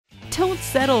Don't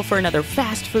settle for another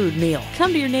fast food meal.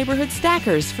 Come to your neighborhood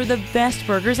Stackers for the best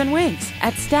burgers and wings.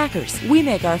 At Stackers, we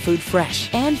make our food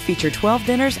fresh and feature 12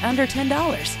 dinners under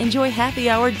 $10. Enjoy happy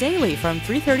hour daily from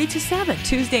 3:30 to 7.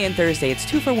 Tuesday and Thursday, it's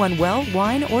 2-for-1 well,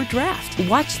 wine, or draft.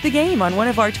 Watch the game on one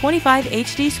of our 25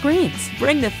 HD screens.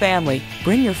 Bring the family,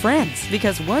 bring your friends,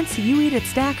 because once you eat at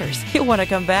Stackers, you'll want to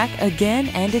come back again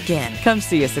and again. Come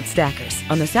see us at Stackers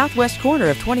on the southwest corner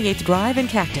of 28th Drive and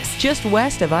Cactus, just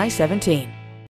west of I-17.